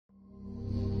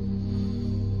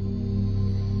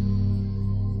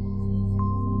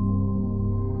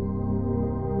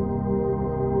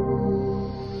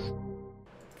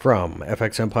From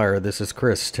FXEmpire, this is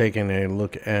Chris taking a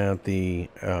look at the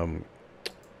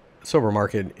silver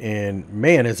market, and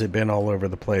man, has it been all over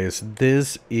the place.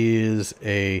 This is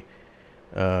a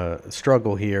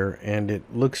struggle here, and it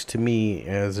looks to me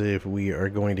as if we are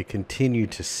going to continue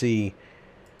to see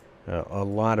a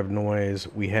lot of noise.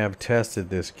 We have tested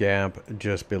this gap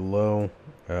just below.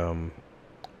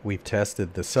 We've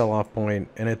tested the sell-off point,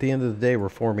 and at the end of the day, we're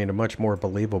forming a much more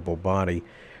believable body.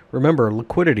 Remember,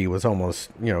 liquidity was almost,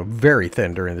 very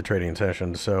thin during the trading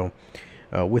session. So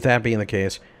with that being the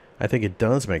case, I think it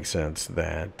does make sense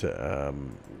that,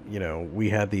 we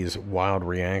had these wild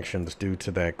reactions due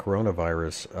to that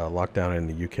coronavirus lockdown in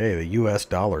the UK. The US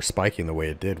dollar spiking the way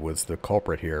it did was the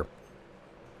culprit here.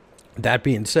 That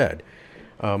being said,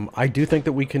 I do think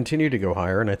that we continue to go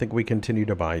higher, and I think we continue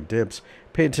to buy dips.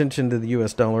 Pay attention to the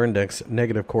US dollar index.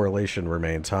 Negative correlation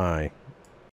remains high.